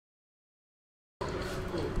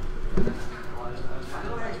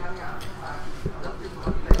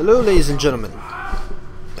Hello, ladies and gentlemen.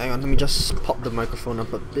 Hang on, let me just pop the microphone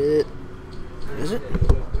up a bit. Is it?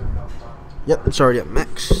 Yep, it's already at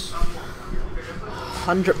max.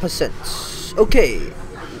 100%. Okay.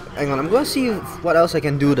 Hang on, I'm gonna see what else I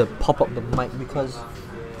can do to pop up the mic because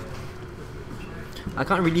I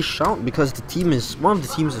can't really shout because one of the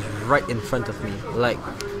teams is right in front of me. Like,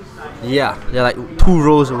 yeah, they're like 2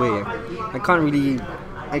 rows away. I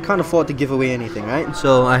can't afford to give away anything, right?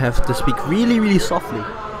 So I have to speak really, really softly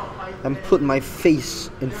and put my face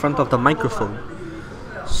in front of the microphone.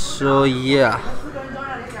 So yeah,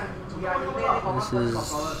 this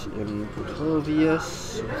is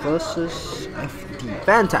Impervious versus FD.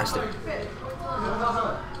 Fantastic.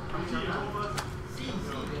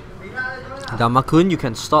 Damakun, you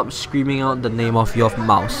can stop screaming out the name of your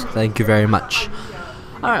mouse. Thank you very much.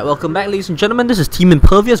 Alright, welcome back, ladies and gentlemen. This is Team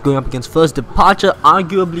Impervious going up against FirstDeparture,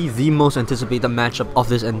 arguably the most anticipated matchup of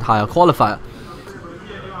this entire qualifier.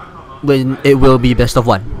 When it will be best of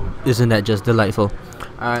 1. Isn't that just delightful?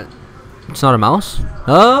 Alright, it's not a mouse?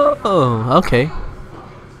 Oh, okay.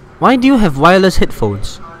 Why do you have wireless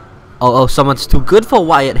headphones? Oh, someone's too good for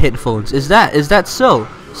wired headphones. Is that so?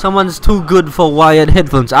 Someone's too good for wired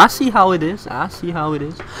headphones. I see how it is. Alright,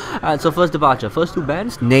 so FirstDeparture. First 2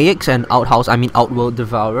 bands, Naix and Outworld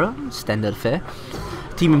Devourer. Standard fare.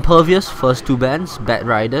 Team Impervious, first 2 bands, Bat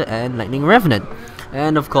Rider and Lightning Revenant.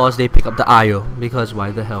 And of course they pick up the IO, because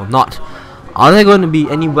why the hell not? Are there going to be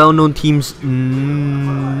any well-known teams?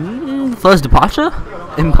 FirstDeparture?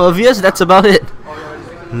 Impervious? That's about it.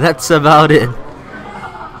 What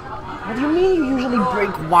do you mean you usually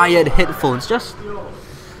break wired headphones?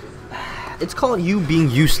 It's called you being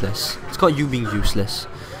useless.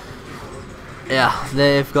 Yeah,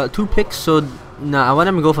 they've got 2 picks, so I want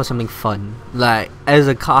them to go for something fun. Like, as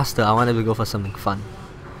a caster, I want them to go for something fun.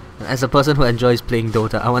 And as a person who enjoys playing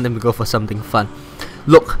Dota, I want them to go for something fun.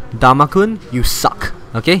 Look, Damakun, you suck.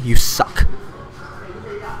 Okay? You suck.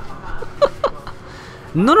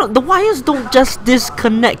 No, the wires don't just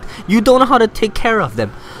disconnect. You don't know how to take care of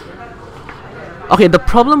them. Okay, the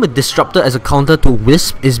problem with Disruptor as a counter to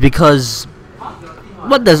Wisp is because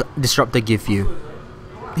what does Disruptor give you?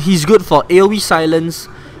 He's good for AoE silence.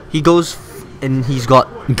 He goes and he's got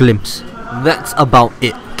Glimpse. That's about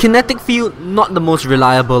it. Kinetic Field, not the most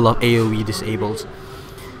reliable of AoE disables.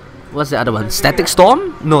 What's the other one? Static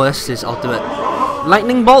Storm? No, that's his ultimate.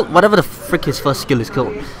 Lightning Bolt, whatever the frick his first skill is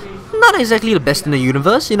called. Not exactly the best in the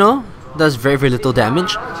universe, you know. Does very, very little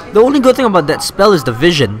damage. The only good thing about that spell is the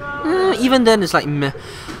vision. Even then, it's like meh.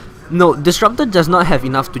 No, Disruptor does not have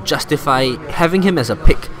enough to justify having him as a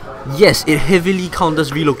pick. Yes, it heavily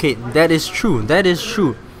counters Relocate. That is true.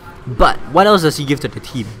 But what else does he give to the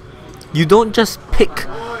team? You don't just pick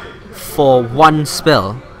for one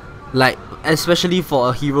spell. Like, especially for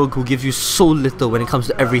a hero who gives you so little when it comes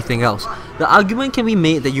to everything else. The argument can be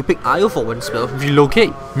made that you pick Io for 1 spell,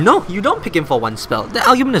 Relocate. No, you don't pick him for 1 spell. The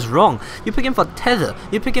argument is wrong. You pick him for Tether.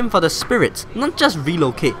 You pick him for the spirits, not just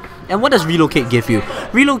Relocate. And what does Relocate give you?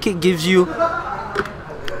 Relocate gives you...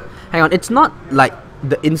 Hang on, it's not like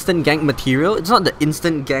the instant gank material. It's not the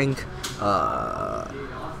instant gank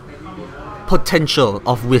potential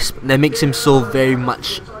of Wisp that makes him so very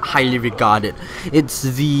much highly regarded. It's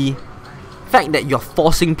the fact that you're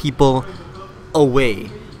forcing people away.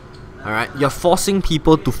 Alright? You're forcing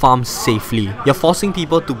people to farm safely. You're forcing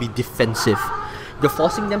people to be defensive. You're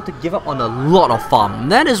forcing them to give up on a lot of farm.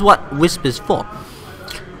 That is what Wisp is for.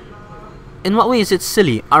 In what way is it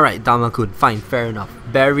silly? Alright, Damakun, fine, fair enough.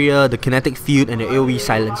 Barrier, the kinetic field, and the AoE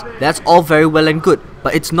silence. That's all very well and good,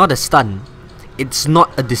 but it's not a stun. It's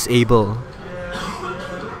not a disable.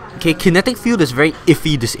 Okay, kinetic field is very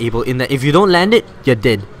iffy disable in that if you don't land it, you're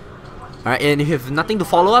dead. Alright, and if you have nothing to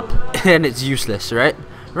follow up, then it's useless, right?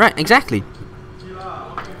 Right, exactly.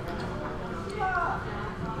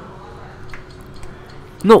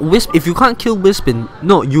 No, Wisp, if you can't kill Wisp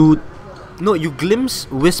you glimpse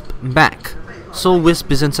Wisp back. So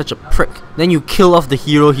Wisp isn't such a prick. Then you kill off the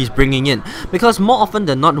hero he's bringing in. Because more often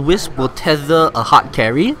than not, Wisp will tether a hard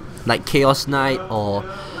carry, like Chaos Knight or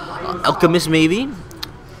Alchemist maybe,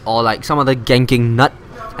 or like some other ganking nut,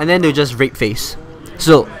 and then they'll just rape face.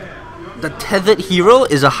 So the tethered hero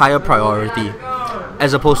is a higher priority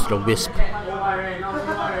as opposed to the Wisp.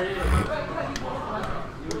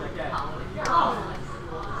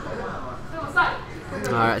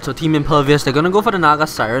 Alright, so Team Impervious, they're gonna go for the Naga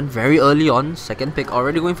Siren very early on. Second pick,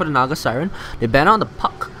 already going for the Naga Siren. They ban out the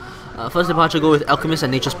Puck. FirstDeparture go with Alchemist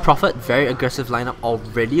and Nature's Prophet. Very aggressive lineup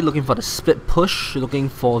already. Looking for the split push. Looking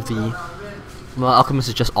for the... Well, Alchemist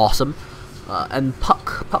is just awesome. And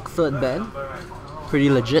Puck third ban. Pretty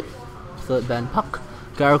legit. third band Puck.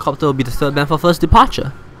 Gyrocopter will be the third band for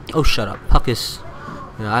FirstDeparture. Oh, shut up. Puck is...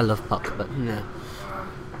 Yeah, I love Puck, but nah.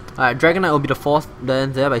 Alright, Dragonite will be the fourth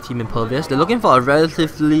band there by Team Impervious. They're looking for a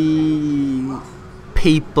relatively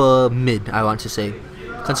paper mid, I want to say,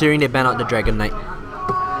 considering they ban out the Dragonite.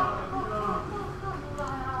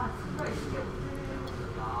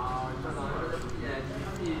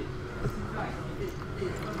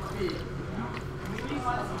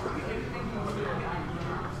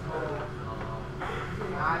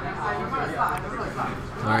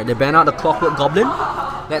 Alright, they ban out the Clockwork Goblin.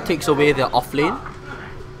 That takes away their off lane.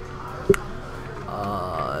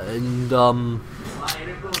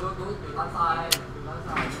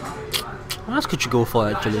 What else could you go for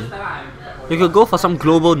actually? You could go for some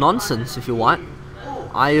global nonsense if you want.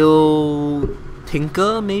 I'll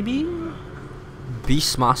Tinker maybe?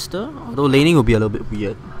 Beastmaster? Although laning will be a little bit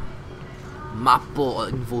weird. Mapo or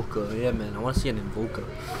Invoker. Yeah man, I want to see an Invoker.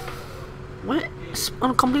 What? On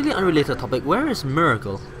a completely unrelated topic, where is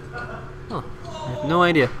Miracle? Oh, I have no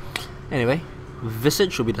idea. Anyway,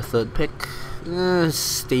 Visage will be the third pick.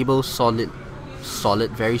 Stable, solid,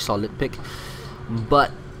 very solid pick.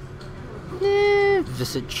 But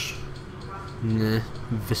Visage.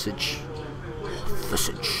 Visage.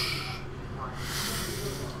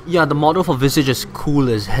 Yeah, the model for Visage is cool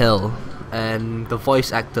as hell, and the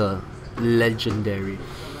voice actor, legendary.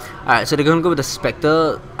 Alright, so they're gonna go with the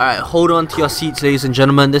Spectre. Alright, hold on to your seats, ladies and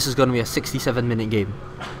gentlemen. This is gonna be a 67-minute game.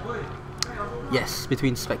 Yes,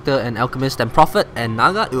 between Spectre and Alchemist and Prophet and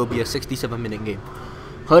Naga, it will be a 67-minute game.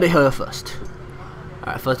 Heard it here first.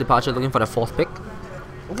 Alright, FirstDeparture looking for the fourth pick.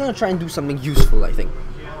 I'm gonna try and do something useful, I think.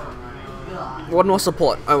 One more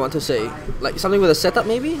support, I want to say. Like something with a setup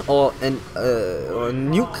maybe? Or a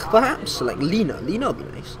nuke perhaps? Like Lina. Lina would be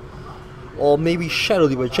nice. Or maybe Shadow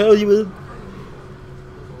Demon.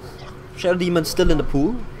 Shadow Demon's still in the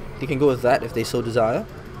pool. They can go with that if they so desire.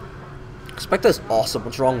 Spectre is awesome.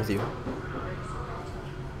 What's wrong with you?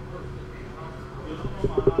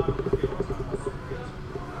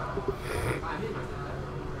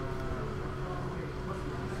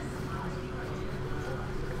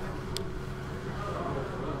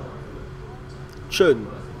 Churn.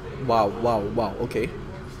 Wow, okay.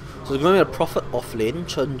 So it's going to be a Prophet off lane,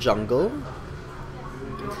 Churn jungle.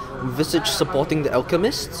 Visage supporting the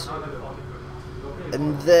Alchemists.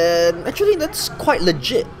 And then, actually that's quite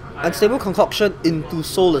legit. Unstable Concoction into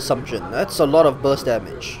Soul Assumption. That's a lot of burst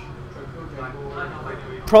damage.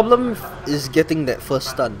 Problem is getting that first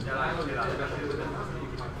stun.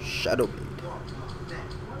 Shadow Blade.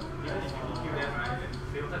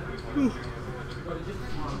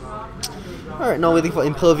 Alright, now waiting for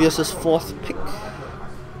Impervious's fourth pick.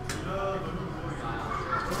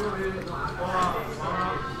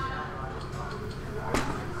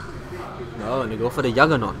 Oh, and they go for the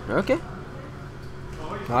Juggernaut. Okay.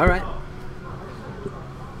 Alright.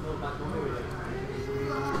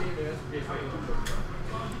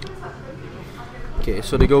 Okay,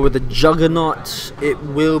 so they go with the Juggernaut. It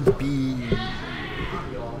will be...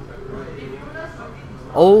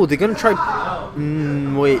 Oh, they're gonna try...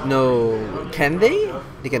 wait, no. Can they?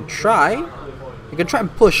 They can try. They can try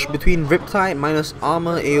and push between Riptide, minus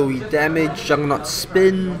armor, AoE damage, Juggernaut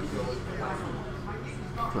spin.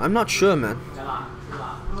 I'm not sure, man.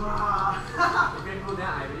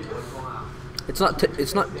 It's not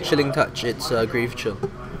Chilling Touch. It's Grave Chill.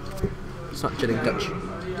 It's not Chilling Touch.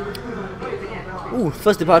 Ooh,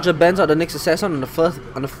 FirstDeparture bans out the Nyx Assassin on the first.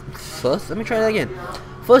 Let me try that again.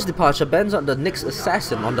 FirstDeparture bans out the Nyx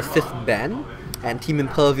Assassin on the 5th ban, and Team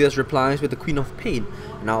Impervious replies with the Queen of Pain.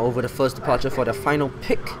 Now over the FirstDeparture for their final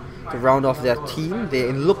pick to round off their team. They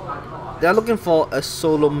are looking for a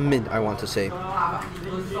solo mid, I want to say.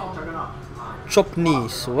 Chop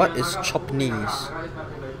knees. What is chop knees?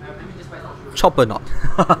 Chopper knot.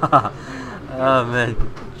 Oh man,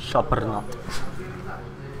 chopper knot.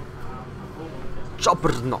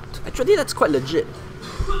 Chopper knot. Actually, that's quite legit.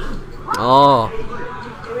 Oh.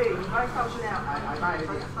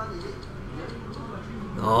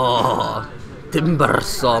 Oh,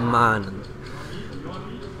 Timbersaw, man.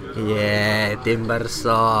 Yeah,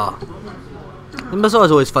 Timbersaw. Timbersaw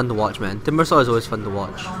is always fun to watch, man. Timbersaw is always fun to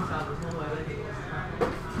watch.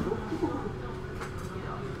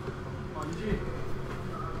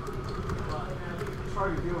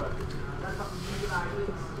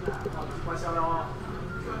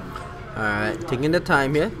 Alright, taking the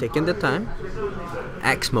time here, taking the time.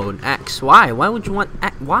 Axe mode, Axe. Why? Why would you want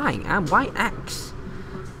Axe? Why? Why Axe?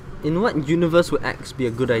 In what universe would Axe be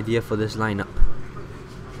a good idea for this lineup?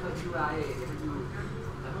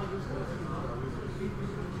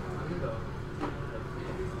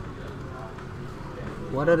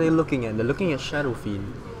 What are they looking at? They're looking at Shadow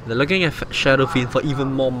Fiend. They're looking at Shadow Fiend for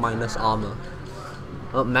even more minus armor.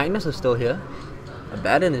 Oh, Magnus is still here.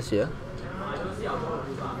 Abaddon is here.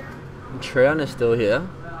 Treon is still here.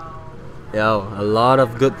 Yo, a lot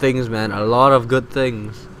of good things, man. A lot of good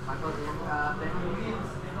things.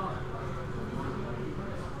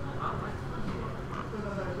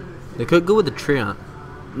 They could go with the Treant.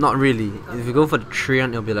 Not really. If you go for the Treant,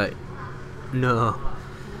 it'll be like, no.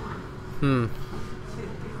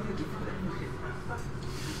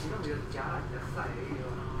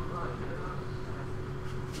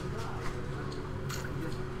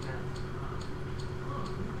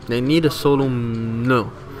 They need a solo.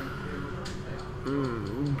 No.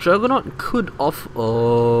 Juggernaut could off.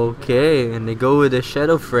 Okay, and they go with the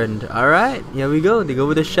Shadow Friend. Alright, here we go. They go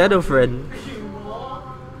with the Shadow Friend.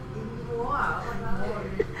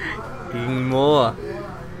 More.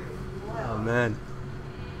 Oh man.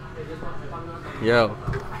 Yo.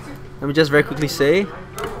 Let me just very quickly say,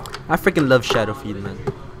 I freaking love Shadow Fiend, man.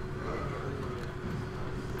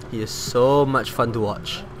 He is so much fun to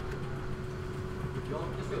watch.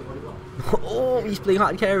 Oh, he's playing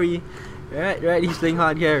hard carry. Right, he's playing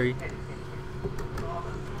hard carry.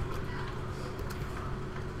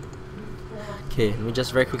 Okay, let me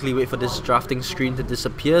just very quickly wait for this drafting screen to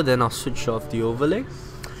disappear, then I'll switch off the overlay.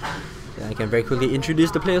 Then I can very quickly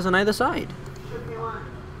introduce the players on either side.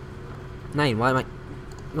 9, why am I...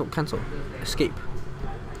 No, cancel. Escape.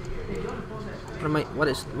 What am I...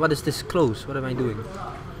 What is this? Close. What am I doing?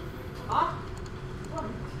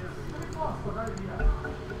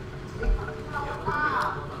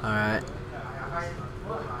 Alright.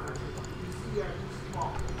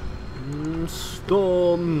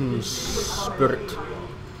 Storm Spirit.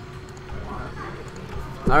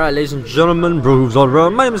 Alright, ladies and gentlemen, bros all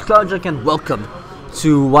around, my name is Cloudjack and welcome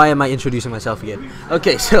to... Why am I introducing myself again?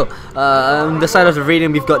 Okay, so, on the side of the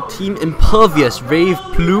radium we've got Team Impervious, Rave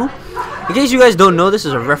Plu. In case you guys don't know, this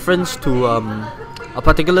is a reference to a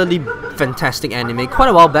particularly fantastic anime quite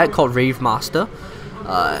a while back called Rave Master.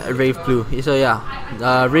 Rave Plu. So yeah,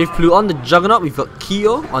 Rave Plu on the Juggernaut. We've got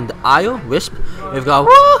Kyo on the Io Wisp. We've got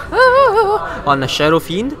on the Shadow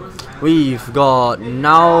Fiend. We've got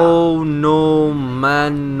Now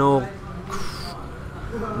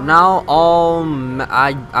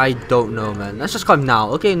I don't know, man. Let's just call him Now.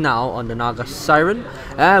 Okay, Now on the Naga Siren.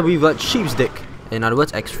 And we've got Sheep's Dick. In other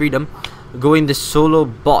words, X Freedom. Going this solo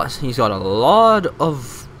boss. He's got a lot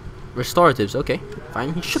of restoratives. Okay,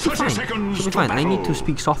 fine. He should be fine. Should be fine. I need to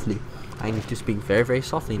speak softly. I need to speak very, very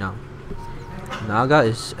softly now. Naga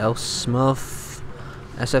is El Smurf.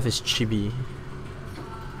 SF is Chibi.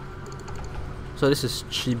 So this is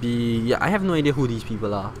Chibi. Yeah, I have no idea who these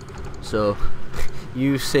people are. So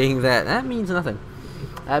you saying that means nothing.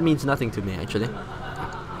 That means nothing to me, actually.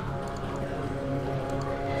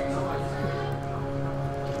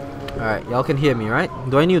 Alright, y'all can hear me, right?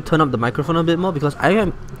 Do I need to turn up the microphone a bit more? Because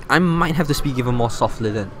I might have to speak even more softly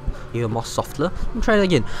than... Even more softly? Let me try it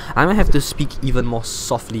again. I might have to speak even more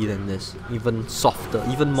softly than this. Even softer.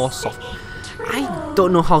 Even more soft. I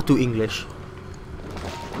don't know how to English.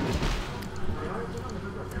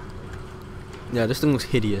 Yeah, this thing looks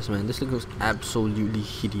hideous, man. This thing looks absolutely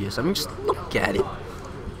hideous. I mean, just look at it.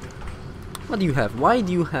 What do you have? Why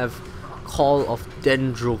do you have Call of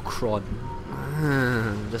Dendrocron?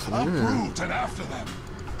 Just after them.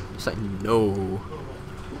 It's like no.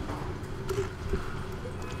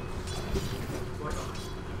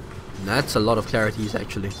 That's a lot of clarities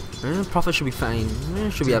actually. Prophet should be fine.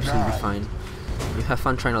 Should be absolutely fine. You have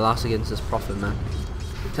fun trying to last against this Prophet, man.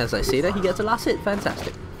 As I say that, he gets a last hit.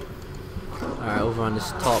 Fantastic. Alright, over on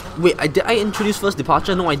this top. Wait, did I introduce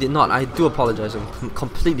FirstDeparture? No, I did not. I do apologize. I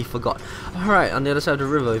completely forgot. Alright, on the other side of the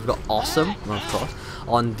river, we've got Awesome, well, of course.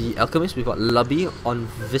 On the Alchemist, we've got Lubby. On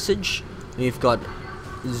Visage, we've got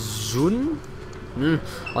Zun.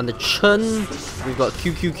 On the Chun, we've got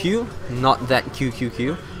QQQ. Not that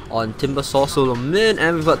QQQ. On Timbersaw, Solo Mid.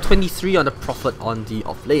 And we've got 23 on the Prophet on the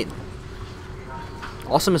off lane.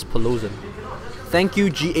 Awesome is Pelosin. Thank you,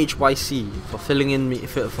 GHYC, for filling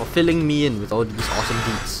me in with all these awesome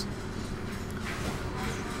deeds.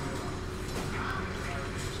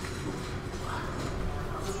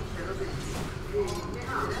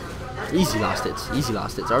 Easy last hits. Easy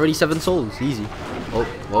last hits. Already 7 souls. Easy. Oh,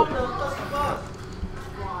 whoa.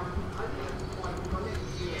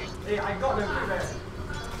 Hey, I got them.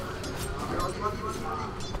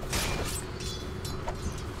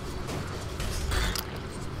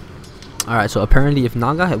 Alright, so apparently if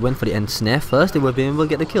Naga had went for the end snare first, they would have been able to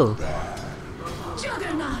get the kill.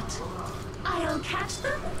 Juggernaut. I'll catch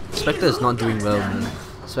them. Spectre is not doing well, man.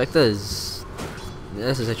 Spectre is...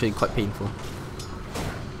 This is actually quite painful.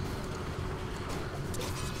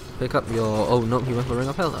 Pick up your... Oh, no, he went for Ring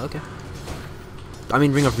of Health. Okay. I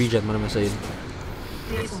mean, Ring of Regen, what am I saying?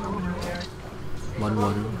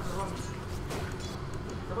 1-1.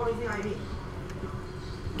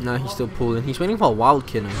 No, he's still pulling. He's waiting for a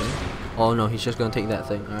Wildkin, I think. Oh no, he's just gonna take that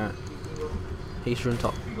thing. Alright. Haste Rune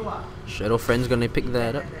top. Shadow Friend's gonna pick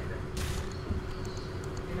that up.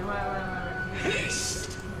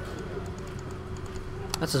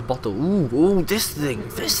 That's his bottle. Ooh, this thing.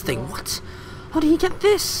 What? How did he get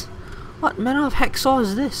this? What manner of hacksaw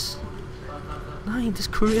is this? Nine, this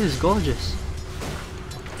career is gorgeous.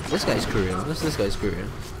 This guy's career. What's this guy's career?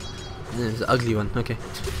 This is the ugly one. Okay.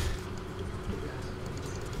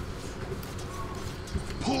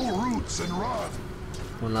 Pull roots and run.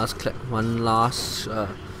 One last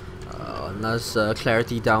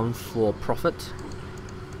clarity down for Prophet.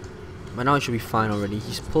 By now it should be fine already.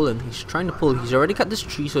 He's pulling. He's trying to pull. He's already cut this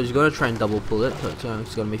tree, so he's gonna try and double pull it. So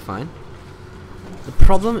it's gonna be fine. The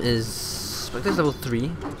problem is Spectre's level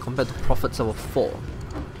 3 compared to Prophet's level 4.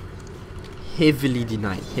 Heavily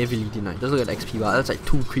denied. Just look at the XP bar. That's like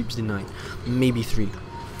 2 creeps denied. Maybe 3.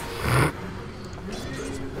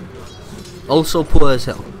 Also poor as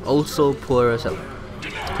hell.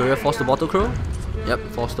 Courier forced the bottle crow? Yep,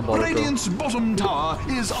 forced the bottle crow. Radiant's bottom tower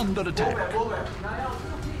is under attack.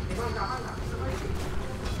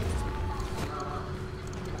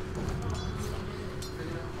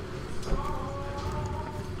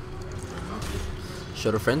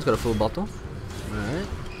 Shadow Friend's got a full bottle. Alright.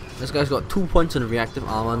 This guy's got 2 points in the reactive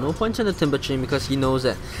armor, no points in the timber chain because he knows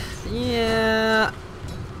that, yeah,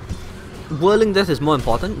 Whirling Death is more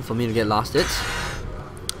important for me to get last hits.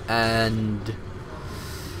 And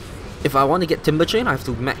if I want to get timber chain, I have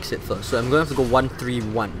to max it first. So I'm going to have to go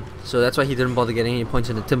 1-3-1. So that's why he didn't bother getting any points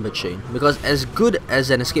in the timber chain. Because as good as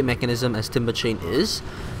an escape mechanism as timber chain is,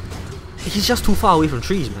 he's just too far away from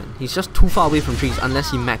trees, man. He's just too far away from trees unless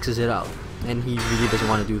he maxes it out. And he really doesn't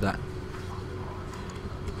want to do that.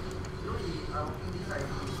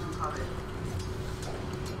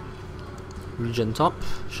 Regen top.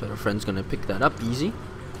 Shadow Friend's gonna pick that up easy.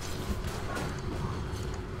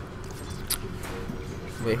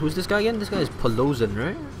 Wait, who's this guy again? This guy is Pelozin,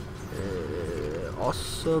 right?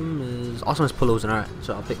 Awesome is Pelozin. Alright,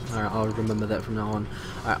 so I'll remember that from now on.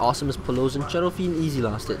 Alright, Awesome is Pelozin. Shadow Fiend easy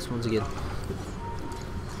last hits once again.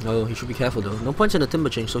 No, he should be careful though. No points in the timber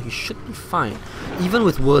chain, so he should be fine. Even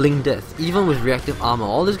with Whirling Death, even with reactive armor,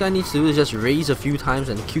 all this guy needs to do is just raise a few times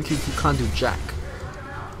and QQQ can't do jack.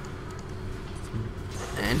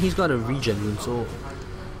 And he's got a regen rune, so...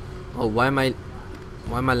 Oh, why am I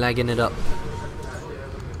lagging it up?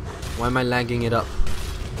 Why am I lagging it up?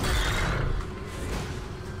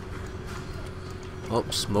 Oh,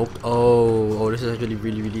 smoked. Oh, this is actually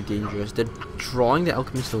really dangerous. They're drawing the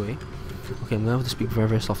alchemist away. Okay, I'm gonna have to speak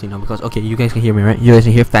very softly now because, okay, you guys can hear me, right? You guys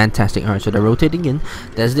can hear fantastic. Alright, so they're rotating in.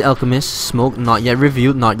 There's the alchemist. Smoke, not yet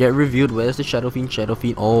revealed. Where's the Shadow Fiend?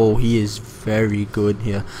 Oh, he is very good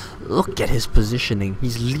here. Look at his positioning.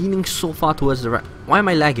 He's leaning so far towards the right. Why am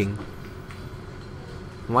I lagging?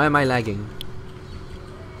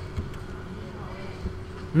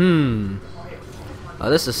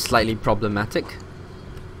 This is slightly problematic.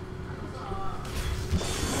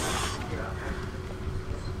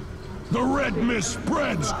 The red mist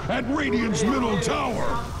spreads at Radiant's middle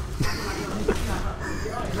tower.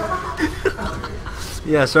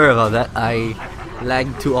 Yeah, sorry about that. I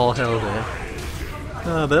lagged to all hell there.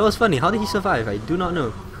 But that was funny. How did he survive? I do not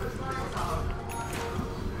know.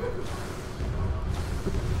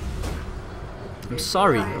 I'm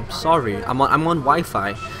sorry. I'm on Wi-Fi.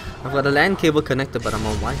 I've got a LAN cable connected, but I'm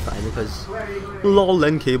on Wi-Fi because lol,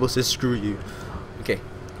 LAN cable says screw you. Okay.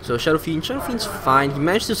 So Shadow Fiend's fine. He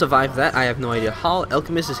managed to survive that. I have no idea how.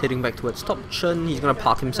 Alchemist is heading back towards top Chun. He's gonna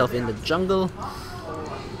park himself in the jungle.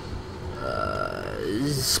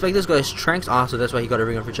 Spectre's got his tranks. So that's why he got a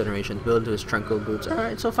Ring of Regeneration. Build into his tranquil boots.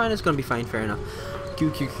 Alright, so fine, it's gonna be fine, fair enough.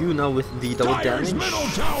 QQQ now with the double damage.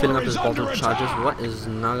 Filling up his bottle of charges. What is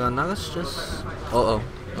Naga? Naga's just... Oh.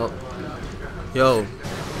 Yo.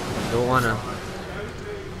 Don't wanna...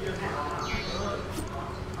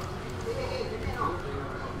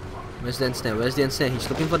 Where's the ensnare? He's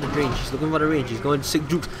looking for the range. He's going sick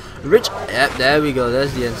jukes. Rich. Yep, there we go.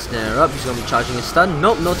 There's the ensnare up. He's gonna be charging his stun.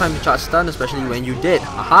 Nope, no time to charge stun, especially when you did.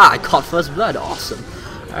 Aha, I caught first blood. Awesome.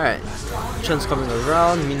 Alright. Chun's coming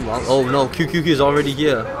around. Meanwhile, oh no, QQQ is already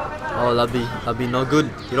here. Oh, that'll be no good.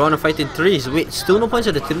 You don't want to fight in threes. Wait, still no points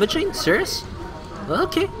at the timber chain? Serious?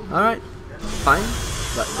 Okay, alright. Fine.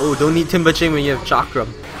 But oh, don't need timber chain when you have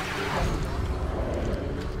chakram.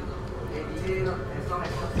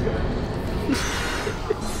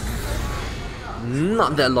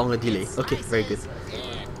 Not that long a delay. Okay, very good.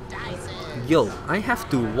 Yo, I have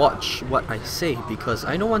to watch what I say because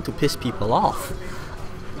I don't want to piss people off.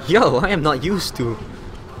 Yo, I am not used to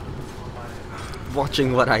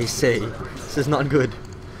watching what I say. This is not good.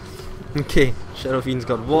 Okay, Shadow Fiend's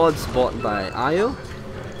got wards bought by Io.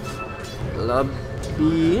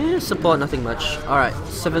 Lobby support, nothing much. Alright,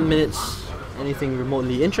 7 minutes. Anything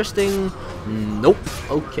remotely interesting? Nope.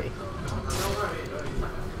 Okay.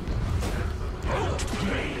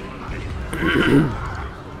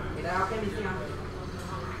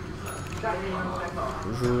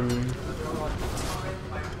 Rune.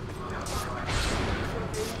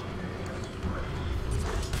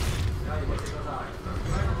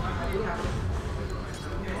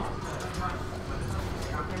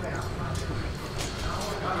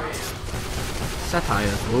 Satire.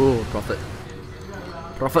 Oh, Prophet.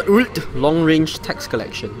 Prophet ult. Long range text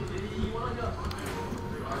collection.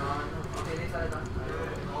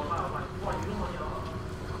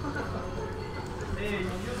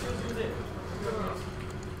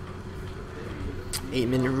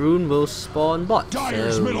 Eight-minute rune will spawn bot.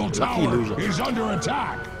 Dire's So, middle lucky tower illusion. is under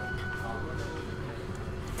attack.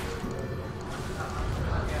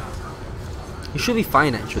 You should be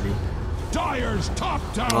fine actually. Dire's top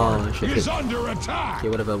tower Oh, shit. is under attack. Okay,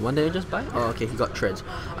 whatever. One day I just buy? Oh, okay, he got treads.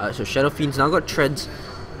 So Shadow Fiend's now got treads.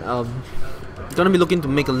 Gonna be looking to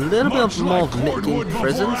make a little bit of more of mid-game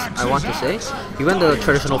presence, I want to say. He went the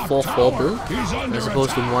traditional 4-4 build, as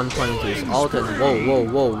opposed to 1 point into his ult, and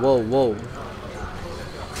whoa.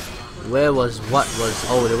 Where was what was?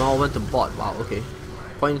 Oh, they all went to bot. Wow, okay.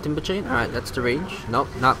 Point in timber chain? Alright, that's the range. Nope,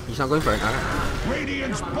 he's not going for it. Alright.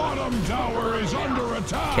 Radiant's bottom tower is under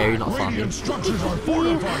attack. Carry not farming. Radiant structures are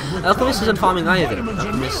fortified with Alchemist isn't farming either. diamonds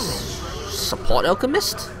and Alchemist support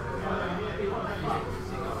Alchemist?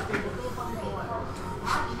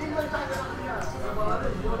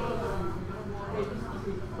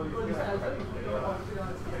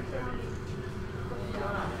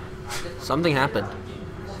 Something happened.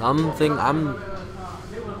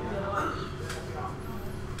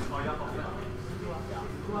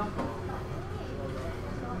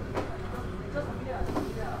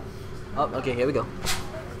 Oh, okay, here we go.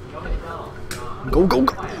 Go!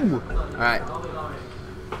 Alright.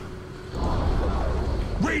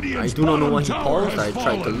 I do not know why he paused. I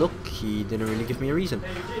tried to look. He didn't really give me a reason.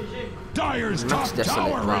 Dire's Max top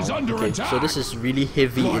Desolate. tower Wow. is under Okay, attack. so this is really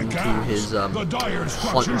heavy into his The dire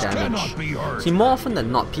haunt structures cannot be damage. hurt. See, more often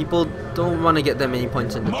than not, people don't want to get that many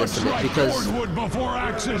points in the Much Desolate like because, Hordwood before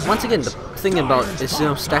Axe's once again, axe, the thing about is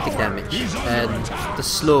Dire's static top damage is under and attack.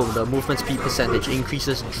 the movement speed percentage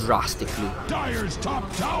increases drastically. Dire's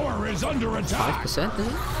top tower is under attack. 5%, is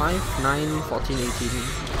it? 5, 9, 14, 18.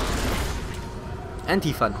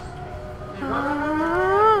 Anti-fun.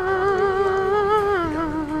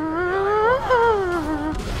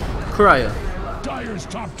 Courier. Dire's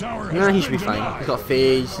top tower has Yeah, he been should be fine. denied. He's got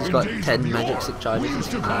phase, he's got In days 10 of magic yore, stick we charges.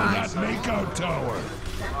 used to call Nice. that makeout tower.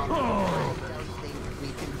 Oh.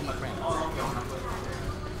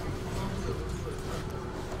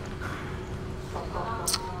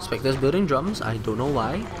 Spectre's building drums, I don't know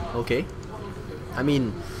why. Okay. I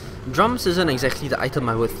mean, drums isn't exactly the item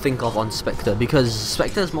I would think of on Spectre because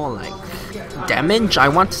Spectre is more like damage, I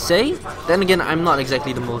want to say. Then again, I'm not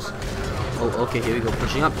exactly the most... Oh, okay, here we go.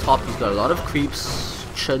 Pushing up top, he's got a lot of creeps,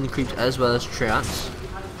 churn creeps as well as triads.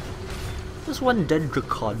 There's one dead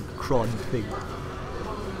cron thing.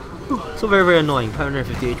 So very annoying.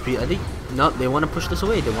 550 HP. I think no, they want to push this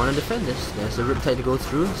away. They want to defend this. There's the Riptide to go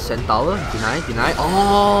through. Send tower. Deny.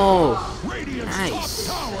 Oh, Radiant's nice.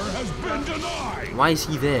 top tower has been denied. Why is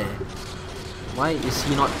he there? Why is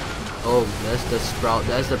he not? Oh, there's the Sprout.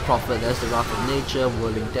 There's the Prophet. There's the Wrath of Nature.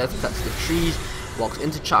 Whirling Death cuts the trees. Walks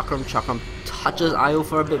into Chakram. Chakram touches Io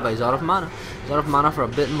for a bit, but he's out of mana. He's out of mana for a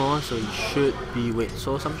bit more, so he should be. Wait,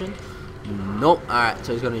 Soul Assumption? Nope. Alright,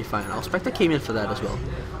 so he's gonna be fine. Our Spectre came in for that as well.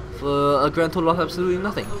 For a grand total of absolutely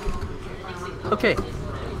nothing. Okay.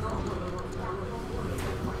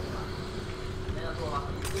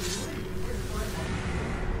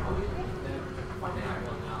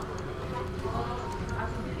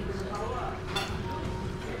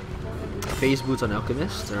 Phase boots on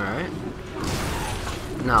Alchemist, alright.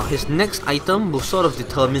 Now, his next item will sort of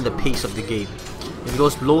determine the pace of the game. If he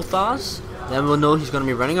goes Lothars, then we'll know he's gonna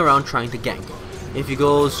be running around trying to gank. If he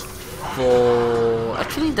goes for...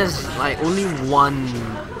 Actually, there's like only one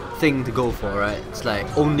thing to go for, right? It's like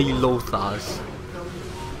only Lothars.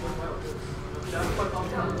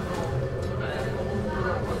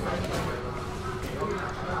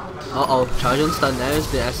 Uh-oh, charge and stun. There's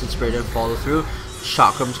the acid spray and follow through.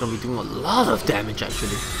 Chakram's gonna be doing a lot of damage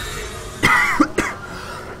actually.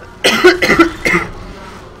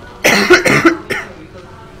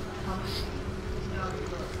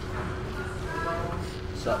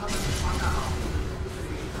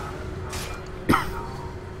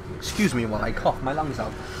 Excuse me while I cough my lungs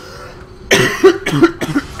out.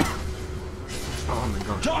 Oh my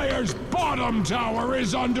god. Dire's bottom tower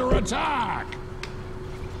is under attack!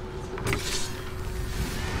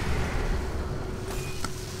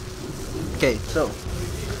 Okay, so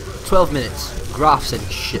 12 minutes. Graphs and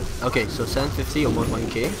shit. Okay, so 750, almost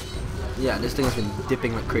 1k. Yeah, this thing has been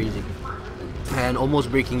dipping like crazy. And almost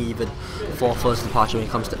breaking even for first departure when it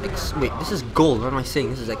comes to X. Wait, this is gold. What am I saying?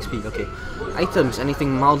 This is XP. Okay. Items.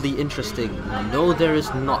 Anything mildly interesting? No, there is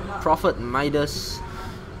not. Profit, Midas.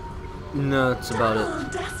 No, that's about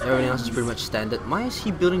it. Everything else is pretty much standard. Why is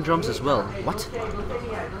he building drums as well? What?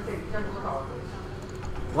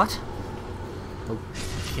 What?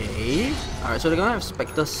 Okay. Alright, so they're gonna have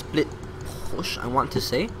Spectre split push, I want to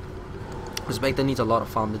say. Spectre needs a lot of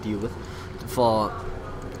farm to deal with for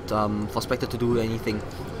Spectre to do anything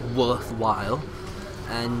worthwhile.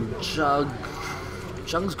 And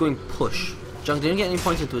Jung's going push. Jung didn't get any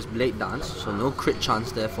points into his blade dance, so no crit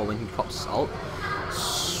chance there for when he pops out.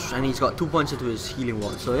 And he's got 2 points into his healing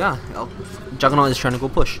ward, so yeah, Juggernaut is trying to go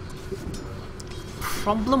push.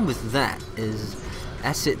 Problem with that is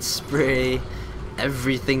acid spray,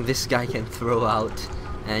 everything this guy can throw out,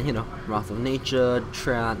 and you know, Wrath of Nature,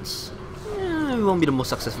 Trance. It won't be the most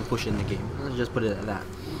successful push in the game. Let's just put it at that.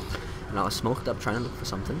 And I was smoked up trying to look for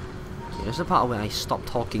something. Okay, there's the part where I stop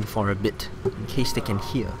talking for a bit in case they can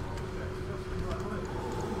hear.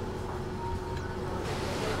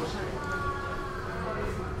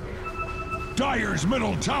 Dire's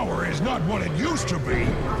middle tower is not what it used to be.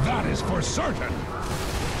 That is for certain.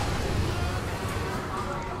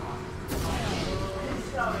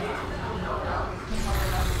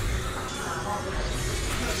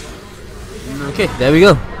 Okay, there we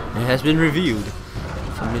go. It has been reviewed.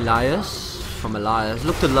 From Elias.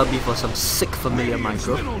 Look to lobby for some sick familiar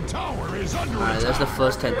micro. Alright, that's the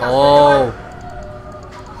first 10. Oh!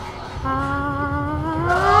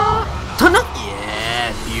 Turn up!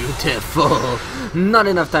 Yeah, beautiful. Not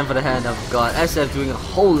enough time for the hand of God. SF doing a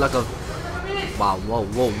whole lot of... Wow,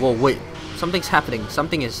 whoa, wait. Something's happening.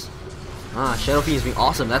 Something is... Shadow Fiend is being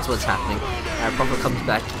awesome. That's what's happening. Alright, Prophet comes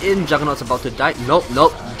back in. Juggernaut's about to die. Nope.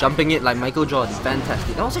 Jumping it like Michael Jordan.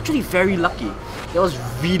 Fantastic. That was actually very lucky. That was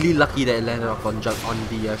really lucky that it landed off on the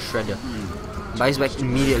Shredder. Buys back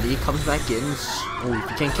immediately. Comes back in. Oh, if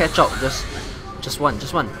you can catch up, just one.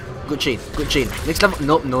 Good chain. Next level.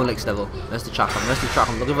 Nope, no next level. There's the Chakram.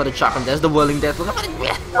 Looking for the Chakram. There's the Whirling Death. Looking for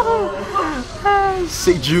the...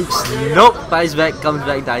 Sick jukes. Nope. Buys back. Comes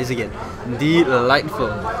back. Dies again. Delightful.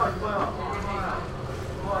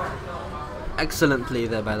 Excellent play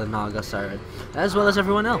there by the Naga Siren, as well as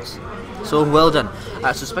everyone else. So well done.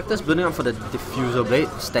 So Spectre's building up for the Diffuser Blade.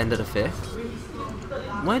 Standard affair.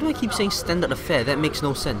 Why do I keep saying standard affair? That makes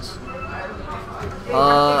no sense.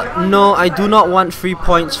 No, I do not want 3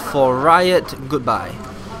 points for Riot. Goodbye.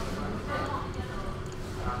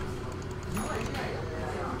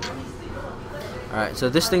 Alright, so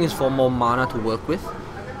this thing is for more mana to work with.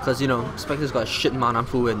 Because, you know, Spectre's got shit mana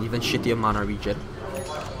pool and even shittier mana regen.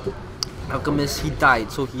 Alchemist, he died,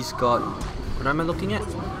 so he's got... What am I looking at?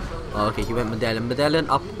 Oh, okay, he went Medallion. Medallion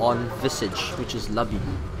up on Visage, which is lovely.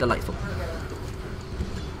 Delightful.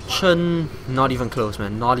 Chen, not even close,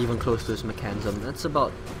 man. Not even close to his mechanism. That's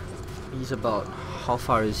about... He's about... How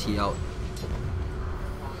far is he out?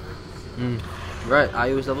 Right,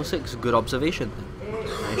 IO is level 6. Good observation.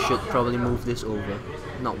 I should probably move this over.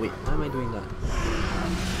 No, wait. Why am I doing that?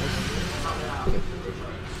 Okay.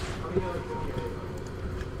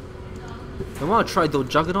 I want to try though.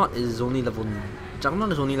 Juggernaut is only level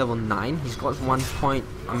 9. He's got 1 point.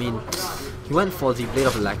 I mean, he went for the Blade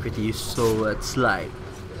of Alacrity, so it's like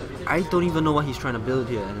I don't even know what he's trying to build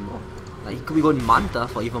here anymore. Like he could be going Manta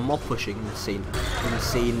for even more pushing. Insane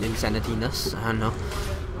insanityness. I don't know.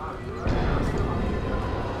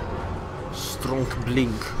 Strong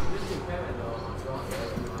blink.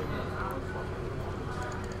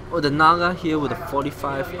 Oh, the Naga here with a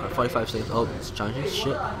 45 seconds. Oh, it's charging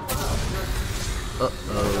shit.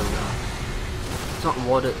 Uh-oh. It's not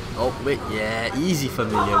warded. Oh, wait, yeah, easy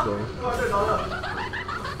familiar goal.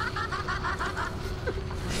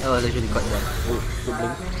 That was actually quite bad. Oh, good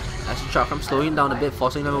blink. As the Chakram slowing down a bit,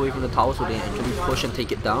 forcing them away from the tower so they can actually push and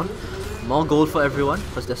take it down. More gold for everyone,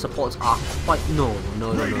 because their supports are quite... No.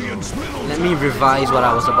 Let me revise what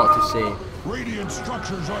I was about to say. Radiant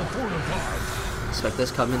structures are fortified.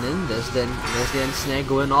 Spectre's coming in, there's the ensnare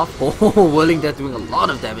going off. Oh, Whirling Death doing a lot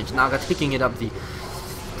of damage. Naga picking it up.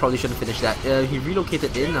 Probably shouldn't finish that. He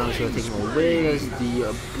relocated in, now he's going to take him away. There's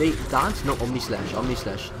the Blade Dance. No, Omni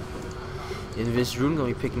Slash. Invis Rune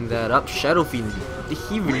going to be picking that up. Shadow Fiend. Did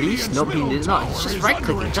he release? Nope, he did not. He's just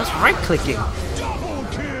right clicking. Double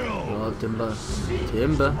kill. Timber.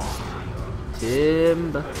 Timber.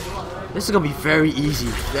 Timber. This is gonna be very easy.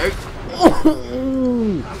 Very.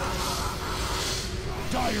 Oh!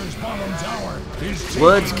 Dyer's bottom tower is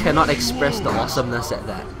Words cannot express the awesomeness at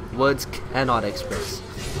that. Words cannot express.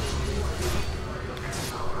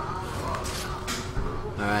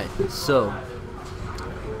 Alright, so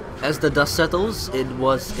as the dust settles, it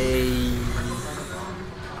was a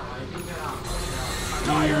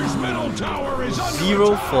Dyer's middle tower is under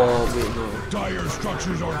 0 attack. for wait no. Dyer's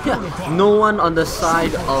structures are Yeah, fortified. no one on the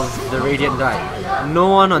side of the Radiant died. No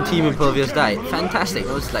one on Team Impervious died. Fantastic.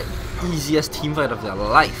 It was like easiest team fight of their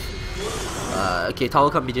life. Okay, tower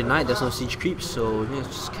can't be denied. There's no siege creeps, so yeah,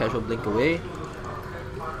 just casual blink away.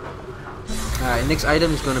 Alright, next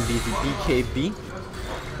item is gonna be the BKB.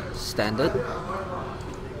 Standard.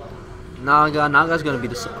 Naga's gonna be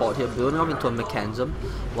the support here, building up into a mechanism,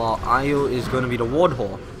 while Io is gonna be the ward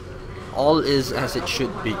whore. All is as it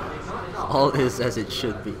should be. All is as it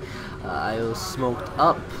should be. Io smoked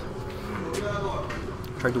up.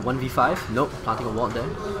 Trying to 1v5. Nope, planting a ward there.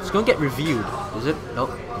 It's gonna get reviewed, is it?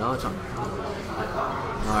 Nope, no it's not.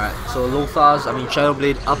 Alright, so Lothar's,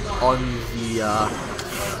 Shadowblade up on the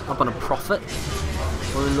up on a Prophet.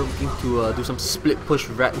 We're looking to do some split push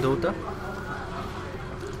Rat Dota.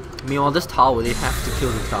 Meanwhile, this tower, they have to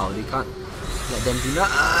kill the tower. They can't let them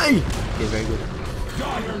deny. Okay, very good.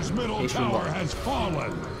 Dyer's middle tower has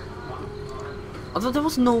fallen. Although there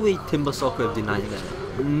was no way Timbersaw could have denied that.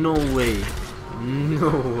 No way.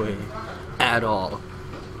 No way. At all.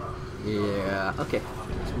 Yeah, okay.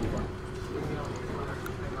 Let's move on.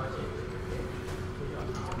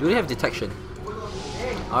 Do they have detection?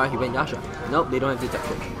 Alright, he went Yasha. Nope, they don't have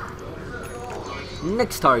detection.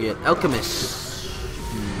 Next target, Alchemist.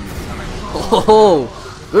 Oh,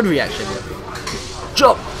 good reaction.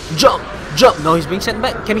 Jump, jump, jump. No, he's being sent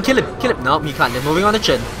back. Can he kill him? Kill him. Nope, he can't. They're moving on the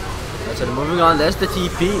chin. So they're moving on. There's the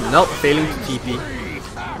TP. Nope, failing to TP.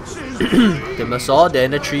 Timbersaw, they're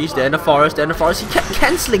in the trees, they're in the forest, they're in the forest. He kept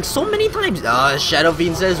cancelling so many times. Shadow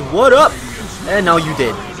Fiend says, what up? And now you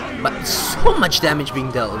did. But so much damage being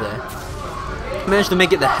dealt there. Managed to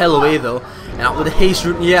make it the hell away though. And out with the haste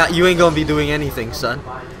root, yeah, you ain't gonna be doing anything, son.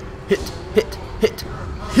 Hit, hit, hit,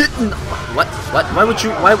 hit. No. What? What? Why would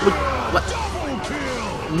you? Why would? What?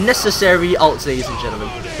 Necessary ults, ladies and gentlemen.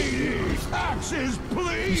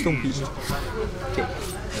 Please don't beat me. Okay.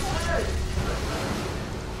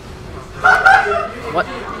 What?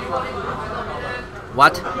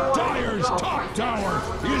 What? Dyer's top tower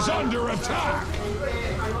is under attack.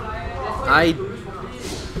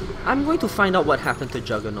 I'm going to find out what happened to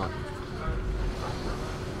Juggernaut.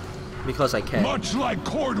 Because I can. Much like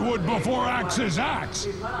cordwood before Axe's axe,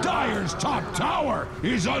 Dyer's top tower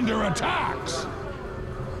is under attacks.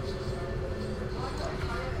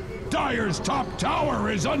 Dyer's top tower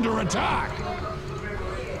is under attack.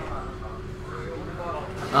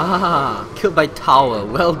 Ah, killed by tower.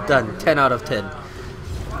 Well done. 10 out of 10.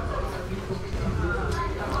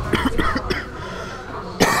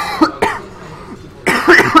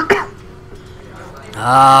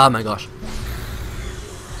 Ah, my gosh.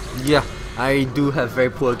 Yeah, I do have very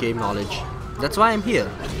poor game knowledge. That's why I'm here.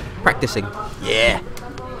 Practicing. Yeah.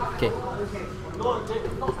 Okay.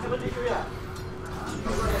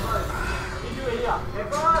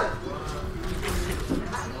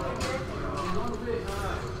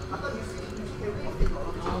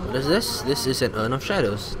 What is this? This is an Urn of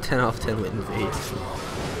Shadows. 10 out of 10 with invade.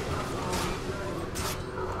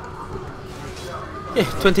 Yeah,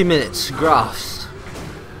 20 minutes. Graphs.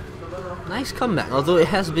 Nice comeback, although it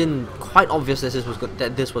has been quite obvious that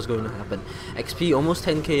this was going to happen. XP almost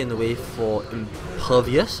 10k in the way for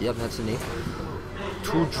Impervious. Yep, that's the name.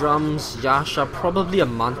 2 drums, Yasha, probably a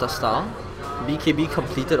Manta style. BKB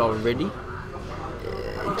completed already.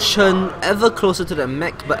 Chen ever closer to the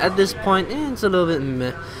mech, but at this point, it's a little bit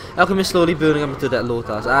meh. Alchemist slowly building up into that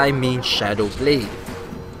Lothar. I mean Shadow Blade.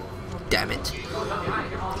 Damn it.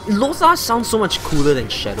 Lothar sounds so much cooler than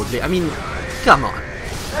Shadow Blade. I mean, come on.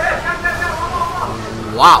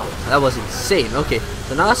 Wow, that was insane. Okay,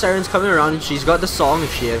 so now Siren's coming around and she's got the song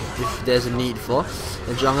if there's a need for.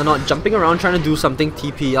 And Juggernaut jumping around trying to do something,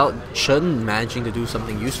 TP out. Chen managing to do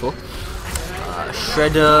something useful.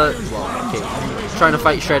 Shredder, well, okay, trying to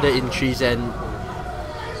fight Shredder in trees, and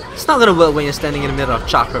it's not gonna work when you're standing in the middle of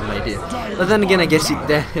Chakram, my dear. But then again, I guess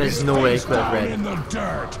there's no way it could have read.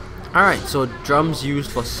 Alright, so drums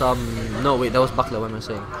used for some... No, wait, that was Buckler, what am I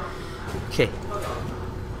saying? Okay.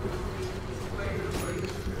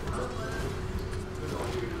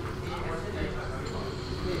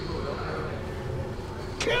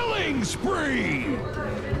 Killing spree!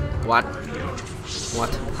 What?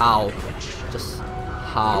 What? How? Just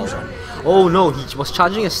How? Oh no, he was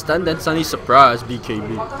charging a stun, then suddenly surprise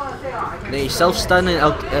BKB. Then he self-stun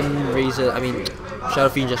and Razor, Shadow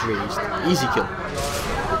Fiend just raised. Easy kill.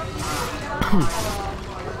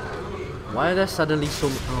 Why are there suddenly so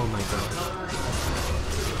many? Oh my god.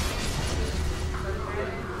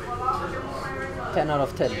 10 out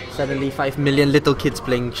of 10. Suddenly 5 million little kids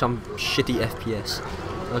playing some shitty FPS.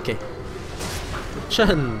 Okay.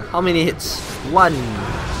 Chen, how many hits? One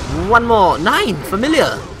more. 9!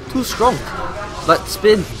 Familiar! Too strong. But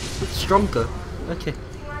spin. Stronger. Okay.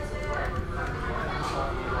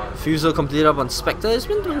 Fusel completed up on Spectre. He's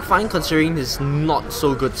been doing fine considering his not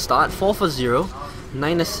so good start. 4 for 0.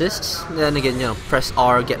 9 assists. Then again, you know, press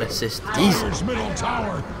R, get assist. Easy. Dyer's middle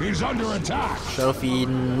tower is under attack. Shadow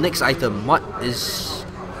Fiend, next item. What is...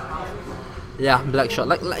 Yeah, Black Shot.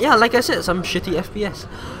 Like I said, some shitty FPS.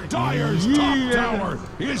 Dyer's top tower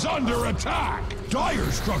is under attack.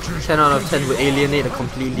 Dire structures 10 out of 10 would alienate a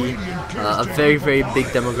very, very big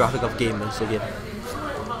demographic of gamers again.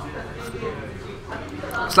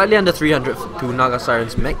 Slightly under 300 to Naga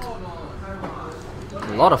Siren's mech.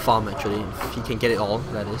 A lot of farm actually, if he can get it all,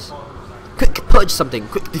 that is. Quick, purge something!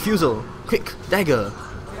 Quick, defusal! Quick, dagger!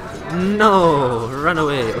 No! Run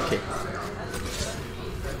away, okay.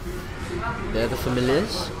 There are the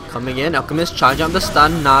familiars. Coming in, Alchemist charging up the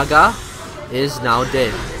stun. Naga is now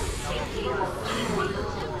dead.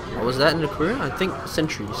 What was that in the career? I think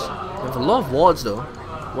sentries. We have a lot of wards though.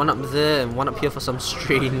 One up there and one up here for some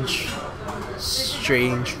strange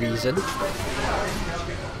reason.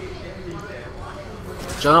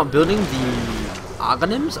 John building the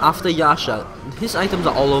Arganims after Yasha. His items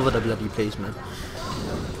are all over the bloody place, man.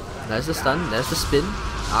 There's the stun, there's the spin.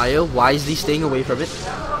 Aya wisely staying away from it.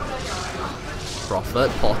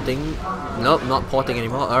 Prophet porting. Nope, not porting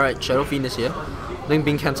anymore. Alright, Shadow Fiend is here. Link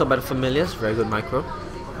being cancelled by the familiars. Very good micro.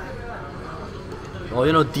 Or,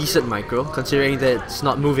 you know, decent micro, considering that it's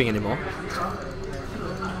not moving anymore.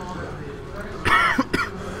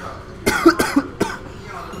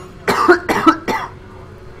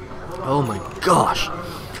 Oh my gosh!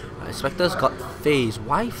 Spectre's got phase.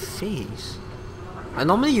 Why phase?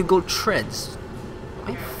 Normally you go treads.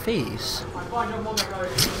 Why phase?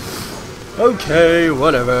 Okay,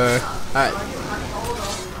 whatever. Alright.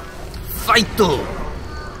 Vital!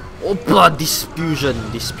 Opa,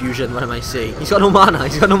 Dispusion, what am I saying? He's got no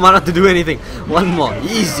mana to do anything. One more,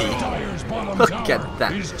 easy. Look at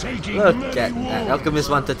that. Look at that. Alchemist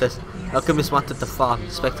wanted to farm.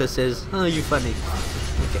 Spectre says, oh, you funny.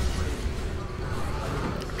 Okay.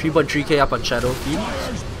 3.3k up on Shadow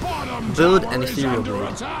Fiend. Build an Ethereal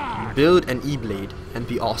Blade. Build an E-Blade and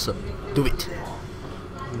be awesome. Do it.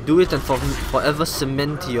 Do it and forever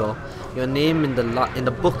cement your name in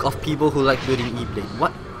the book of people who like building E-Blade.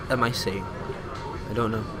 What am I saying? I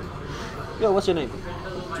don't know. Yo, what's your name?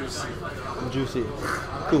 Juicy.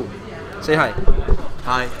 Cool. Say hi.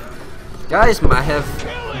 Hi. Guys, I have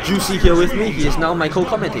Juicy here with me. He is now my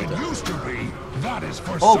co-commentator.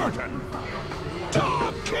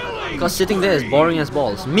 Because sitting there is boring as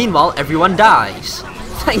balls. Meanwhile, everyone dies.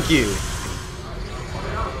 Thank you.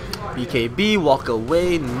 BKB, walk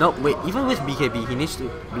away. No, wait. Even with BKB, he needs to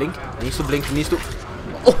blink. He needs to blink. He needs to.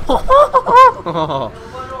 Oh.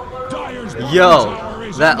 Yo,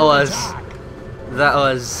 that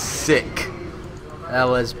was sick. That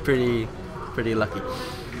was pretty lucky.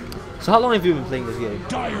 So how long have you been playing this game?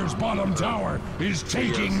 Dyer's bottom tower is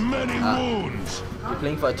taking many wounds. You're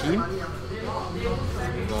playing for a team?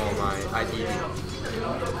 No, my ID.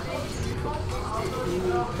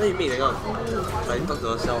 What do you mean, like, you talk to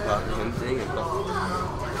yourself, you can think and talk.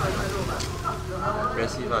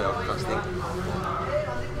 Aggressive, your casting.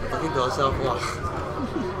 Talking to yourself, wow.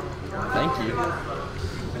 Thank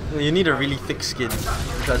you. You need a really thick skin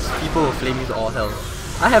because people will flame you to all hell.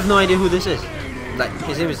 I have no idea who this is. Like,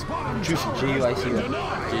 his name is Juicy, J-U-I-C-Y.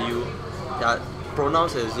 J-U, yeah,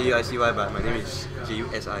 pronounced as J-U-I-C-Y, but my name is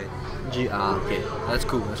J-U-S-I. Okay, that's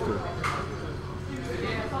cool, that's cool.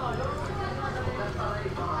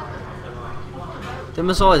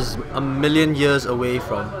 Timbersaw is a million years away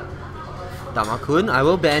from Damakun. I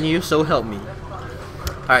will ban you, so help me.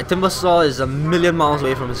 Alright, Timbersaw is a million miles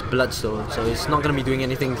away from his Bloodstone, so he's not going to be doing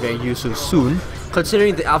anything very useful soon,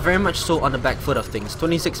 considering they are very much so on the back foot of things.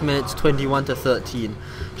 26 minutes, 21 to 13.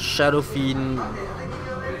 Shadow Fiend.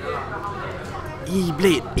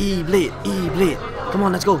 E-Blade, E-Blade, E-Blade. Come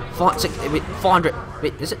on, let's go. 400.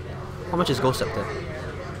 Wait, is it? How much is Ghost Scepter?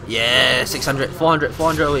 Yeah, 600, 400,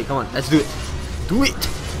 400. Wait, come on, let's do it. Do it!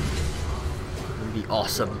 It'll be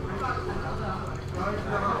awesome.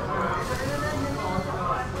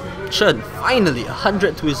 Chen, finally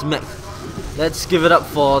 100 to his mech. Let's give it up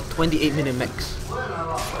for 28-minute mechs.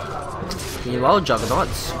 Meanwhile,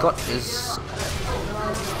 Juggernaut's got his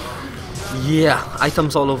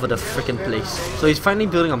items all over the freaking place. So he's finally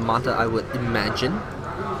building a Manta, I would imagine.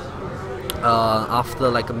 After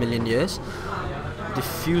like a million years.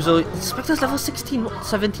 Diffusal. Spectre's level 16,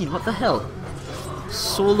 17, what the hell?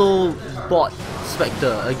 Solo bot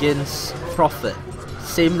Spectre against Prophet.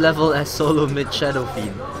 Same level as solo mid Shadow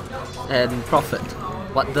Fiend. And Prophet.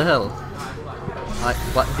 What the hell? Like,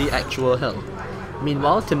 what the actual hell?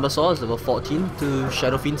 Meanwhile, Timbersaw is level 14 to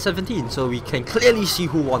Shadow Fiend 17, so we can clearly see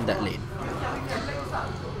who won that lane.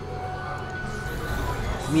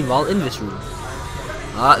 Meanwhile, in this room.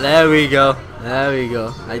 Ah, there we go. There we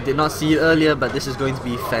go. I did not see it earlier, but this is going to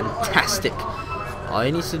be fantastic. All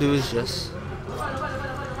he needs to do is just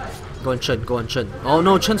go on Chen, go on Chen. Oh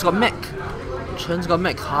no, Chen's got mech. Chen's got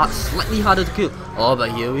mech. Slightly harder to kill. Oh,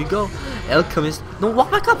 but here we go. Alchemist. No,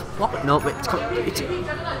 walk back up. Walk back. No, wait.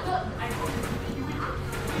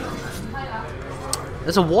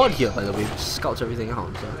 There's a ward here, by the way. Scouts everything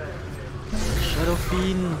out. So. Shadow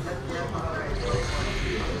Fiend.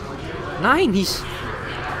 9. He's.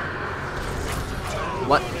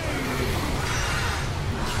 What?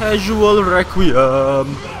 Casual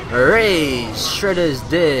Requiem. Raise. Shredder is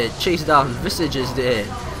dead. Chase down. Visage is dead.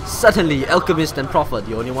 Suddenly, Alchemist and Prophet,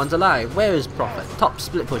 the only ones alive. Where is Prophet? Top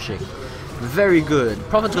split pushing. Very good.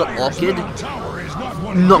 Prophet's got Orchid.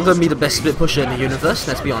 Not gonna be the best split pusher in the universe,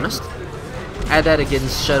 let's be honest. Add that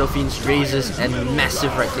against Shadow Fiend's raises and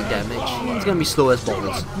massive right click damage. It's gonna be slow as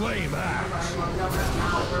balls.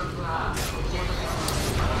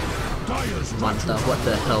 Manta, what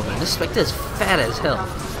the hell, man? This Spectre is fat as hell.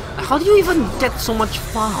 How do you even get so much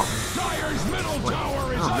farm?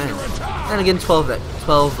 Oh man. And again, 12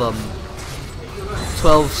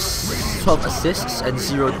 assists and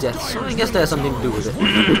 0 deaths. So I guess that has something to do with it.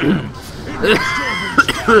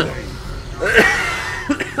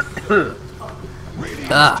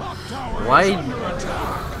 Why?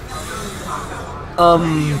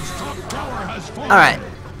 Alright,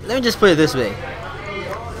 let me just put it this way.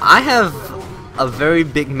 I have a very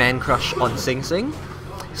big man crush on Sing Sing,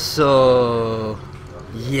 so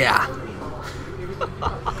yeah.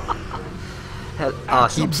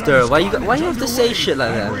 Heapster, why you have to say shit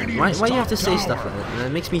like that, man? Why you have to say stuff like that?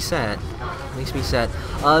 It makes me sad. It makes me sad.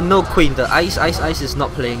 No, Queen, the Ice is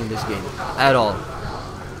not playing in this game at all,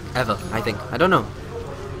 ever. I think. I don't know.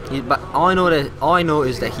 But all I know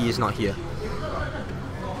is that he is not here.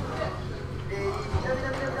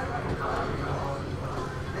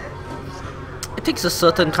 It takes a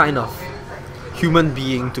certain kind of human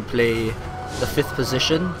being to play the 5th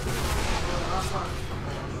position.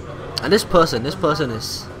 And this person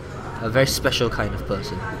is a very special kind of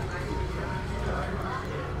person.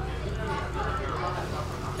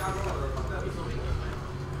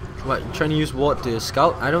 What, you trying to use ward to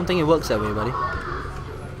scout? I don't think it works that way, buddy.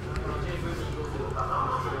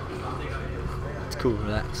 It's cool,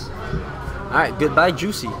 relax. Alright, goodbye,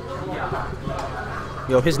 Juicy.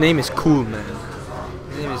 Yo, his name is cool, man.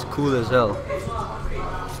 His name is cool as hell.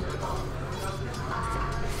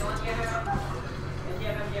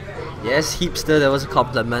 Yes, Heapster, that was a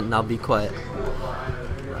compliment, now be quiet.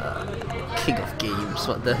 King of games,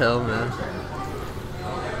 what the hell, man.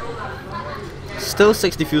 Still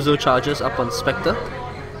 6 diffusal charges up on Spectre.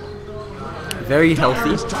 Very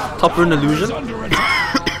healthy. Top rune illusion.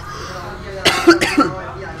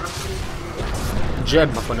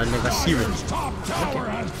 Gem up on a Negasiren.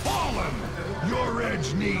 Your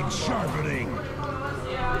edge needs sharpening.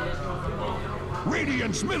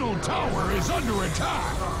 Radiant's middle tower is under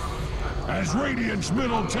attack. As Radiant's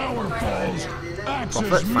middle tower falls,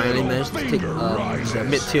 Prophet finally managed to take the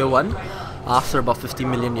mid tier 1 after about 50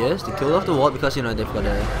 million years. They killed off the ward because, you know, they've got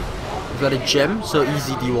a gem, so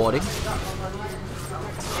easy dewarding.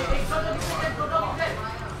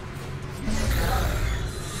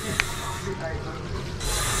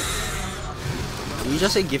 You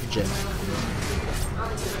just say gift gem.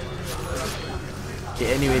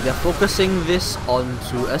 Okay, anyway, they're focusing this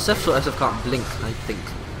onto SF, so SF can't blink, I think.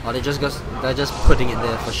 Or they're just putting it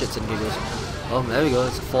there for shits and giggles. Oh, there we go.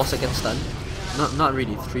 It's a 4-second stun. Not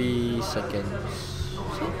really. 3 seconds.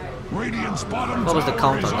 What was the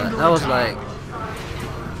count on that? That was like.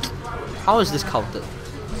 How is this counted?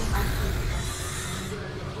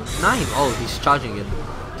 9. Oh, he's charging it.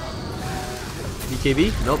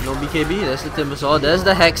 BKB? Nope, no BKB. There's the Timbersaw. There's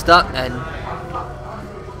the Hex Duck and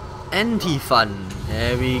Anti-Fun.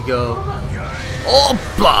 There we go.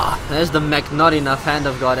 Oppa! There's the mech. Not enough. Hand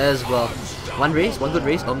of God as well. One race, one good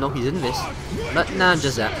race. Oh no, he's in this. But nah,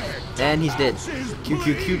 just that. And he's dead.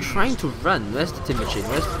 QQQ trying to run. Where's the Timber Chain?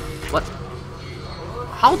 Where's what?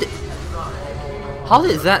 How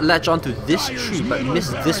did that latch onto this tree but miss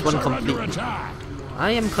this one completely?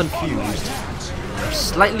 I am confused.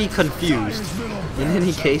 Slightly confused. In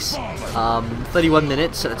any case, 31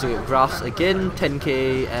 minutes. Let's look at graphs again.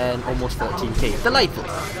 10k and almost 14k. Delightful.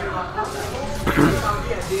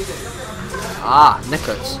 Ah,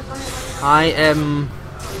 neckers. I am.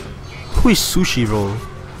 Who is Sushi Roll?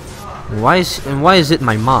 Why is it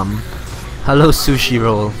my mom? Hello, Sushi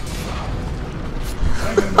Roll.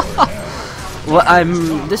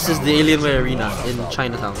 Well, this is the Alienware Arena in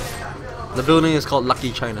Chinatown. The building is called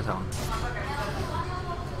Lucky Chinatown.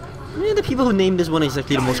 I mean, the people who named this one is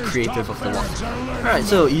exactly the most creative of the lot. Alright,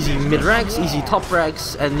 so easy mid racks, easy top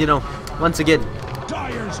racks, and you know, once again,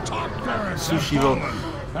 Sushi Roll.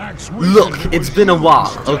 Look, it's been a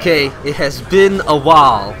while, okay? It has been a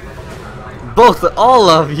while. All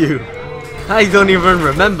of you. I don't even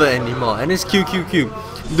remember anymore. And it's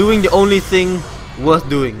QQQ. Doing the only thing worth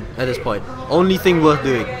doing at this point. Only thing worth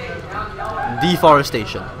doing.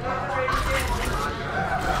 Deforestation.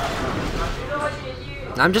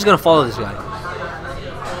 I'm just gonna follow this guy.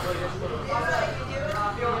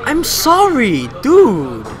 I'm sorry,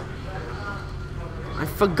 dude. I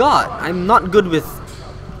forgot. I'm not good with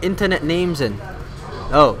internet names and...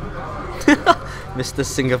 Oh. Mr.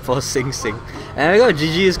 Singapore Sing Sing. And there we go,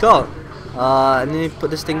 GG is called. Let me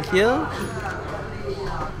put this thing here.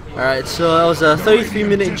 Alright, so that was a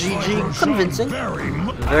 33-minute GG. Convincing.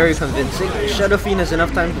 Very convincing. Shadow Fiend has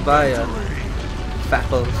enough time to buy a...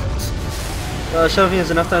 Fappo. Shadow Fiend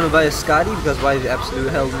has enough time to buy a Skadi, because why the absolute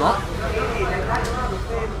hell not?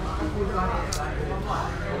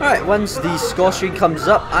 Alright, once the score streak comes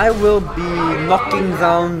up, I will be knocking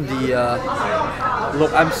down the...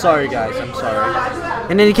 Look, I'm sorry guys, I'm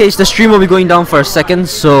sorry. In any case, the stream will be going down for a second,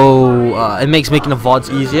 so it makes making the VODs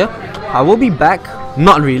easier. I will be back.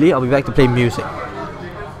 Not really, I'll be back to play music.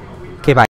 Okay, bye.